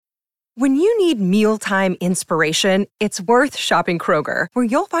When you need mealtime inspiration, it's worth shopping Kroger, where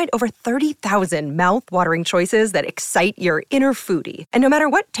you'll find over 30,000 mouth-watering choices that excite your inner foodie. And no matter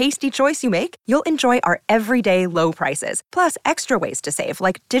what tasty choice you make, you'll enjoy our everyday low prices, plus extra ways to save,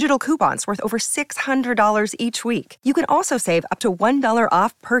 like digital coupons worth over $600 each week. You can also save up to $1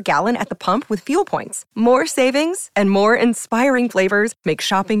 off per gallon at the pump with fuel points. More savings and more inspiring flavors make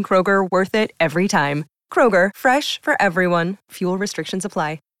shopping Kroger worth it every time. Kroger, fresh for everyone. Fuel restrictions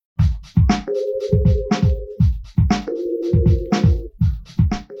apply.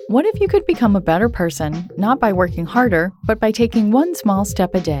 What if you could become a better person, not by working harder, but by taking one small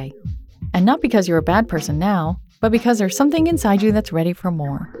step a day? And not because you're a bad person now, but because there's something inside you that's ready for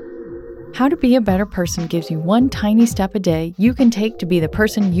more. How to Be a Better Person gives you one tiny step a day you can take to be the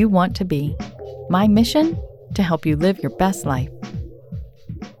person you want to be. My mission? To help you live your best life.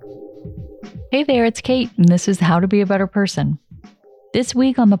 Hey there, it's Kate, and this is How to Be a Better Person. This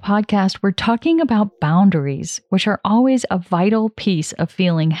week on the podcast, we're talking about boundaries, which are always a vital piece of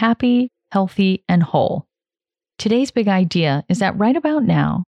feeling happy, healthy, and whole. Today's big idea is that right about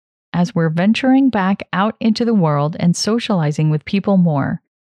now, as we're venturing back out into the world and socializing with people more,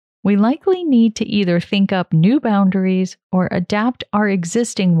 we likely need to either think up new boundaries or adapt our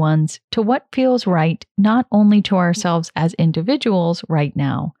existing ones to what feels right, not only to ourselves as individuals right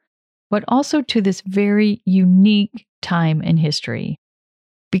now, but also to this very unique time in history.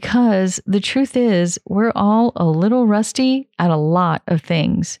 Because the truth is, we're all a little rusty at a lot of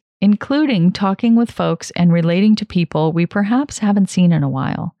things, including talking with folks and relating to people we perhaps haven't seen in a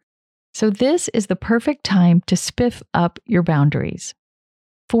while. So this is the perfect time to spiff up your boundaries.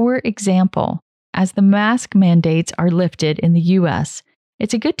 For example, as the mask mandates are lifted in the US,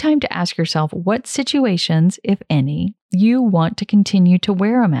 it's a good time to ask yourself what situations, if any, you want to continue to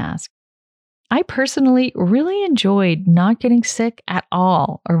wear a mask. I personally really enjoyed not getting sick at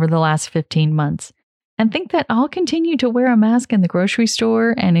all over the last 15 months and think that I'll continue to wear a mask in the grocery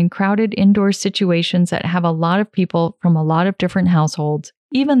store and in crowded indoor situations that have a lot of people from a lot of different households,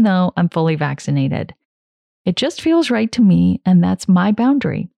 even though I'm fully vaccinated. It just feels right to me, and that's my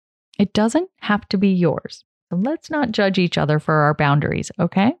boundary. It doesn't have to be yours. So let's not judge each other for our boundaries,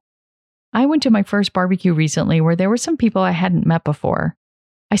 okay? I went to my first barbecue recently where there were some people I hadn't met before.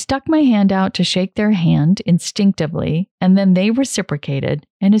 I stuck my hand out to shake their hand instinctively, and then they reciprocated.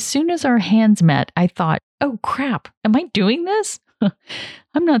 And as soon as our hands met, I thought, oh crap, am I doing this?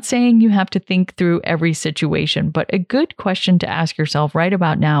 I'm not saying you have to think through every situation, but a good question to ask yourself right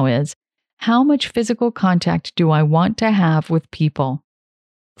about now is, how much physical contact do I want to have with people?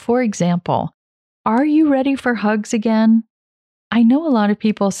 For example, are you ready for hugs again? I know a lot of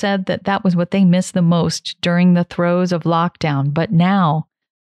people said that that was what they missed the most during the throes of lockdown, but now,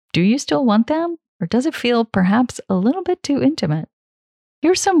 do you still want them? Or does it feel perhaps a little bit too intimate?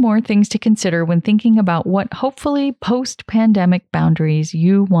 Here's some more things to consider when thinking about what hopefully post-pandemic boundaries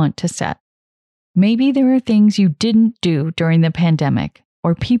you want to set. Maybe there are things you didn't do during the pandemic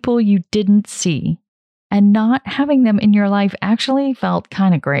or people you didn't see, and not having them in your life actually felt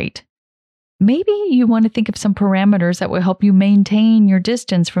kind of great. Maybe you want to think of some parameters that will help you maintain your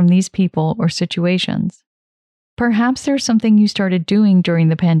distance from these people or situations. Perhaps there's something you started doing during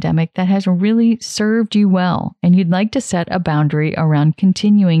the pandemic that has really served you well, and you'd like to set a boundary around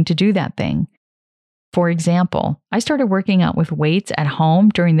continuing to do that thing. For example, I started working out with weights at home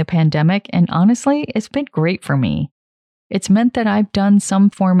during the pandemic, and honestly, it's been great for me. It's meant that I've done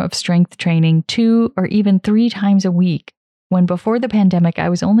some form of strength training 2 or even 3 times a week, when before the pandemic I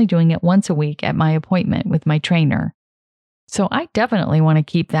was only doing it once a week at my appointment with my trainer. So I definitely want to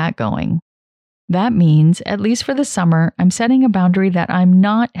keep that going. That means, at least for the summer, I'm setting a boundary that I'm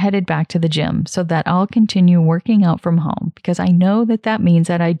not headed back to the gym so that I'll continue working out from home because I know that that means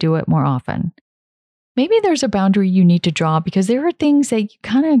that I do it more often. Maybe there's a boundary you need to draw because there are things that you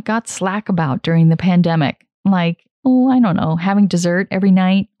kind of got slack about during the pandemic, like, having dessert every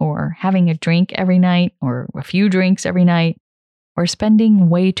night or having a drink every night or a few drinks every night or spending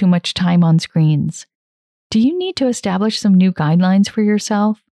way too much time on screens. Do you need to establish some new guidelines for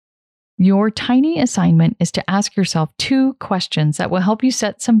yourself? Your tiny assignment is to ask yourself 2 questions that will help you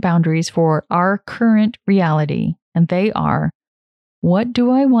set some boundaries for our current reality. And they are, what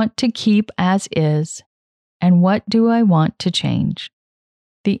do I want to keep as is? And what do I want to change?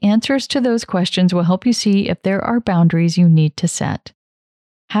 The answers to those questions will help you see if there are boundaries you need to set.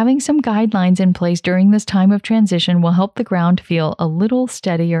 Having some guidelines in place during this time of transition will help the ground feel a little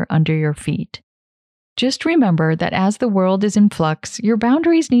steadier under your feet. Just remember that as the world is in flux, your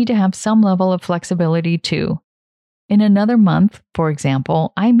boundaries need to have some level of flexibility too. In another month, for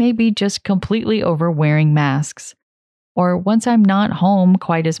example, I may be just completely over wearing masks. Or once I'm not home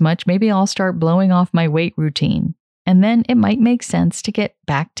quite as much, maybe I'll start blowing off my weight routine. And then it might make sense to get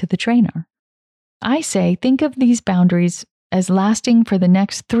back to the trainer. I say think of these boundaries as lasting for the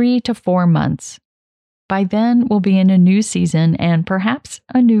next 3 to 4 months. By then, we'll be in a new season and perhaps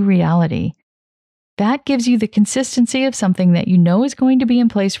a new reality. That gives you the consistency of something that you know is going to be in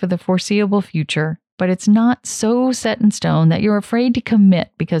place for the foreseeable future, but it's not so set in stone that you're afraid to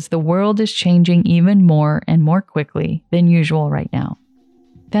commit because the world is changing even more and more quickly than usual right now.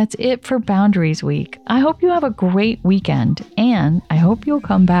 That's it for Boundaries Week. I hope you have a great weekend, and I hope you'll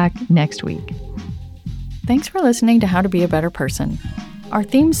come back next week. Thanks for listening to How to Be a Better Person. Our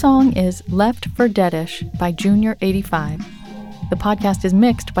theme song is Left for Deadish by Junior85. The podcast is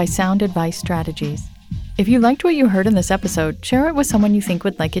mixed by Sound Advice Strategies. If you liked what you heard in this episode, share it with someone you think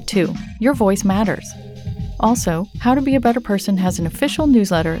would like it too. Your voice matters. Also, How to Be a Better Person has an official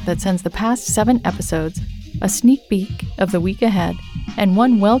newsletter that sends the past 7 episodes, a sneak peek of the week ahead, and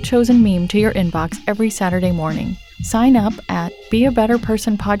one well-chosen meme to your inbox every Saturday morning. Sign up at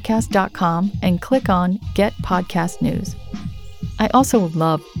beabetterpersonpodcast.com and click on Get Podcast News. I also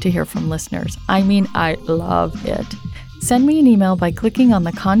love to hear from listeners. I love it. Send me an email by clicking on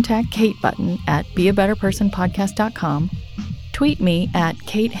the Contact Kate button at beabetterpersonpodcast.com. Tweet me at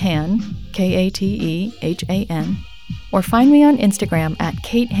Kate Han, Katehan, or find me on Instagram at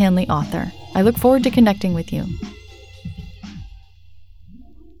Kate Hanley Author. I look forward to connecting with you.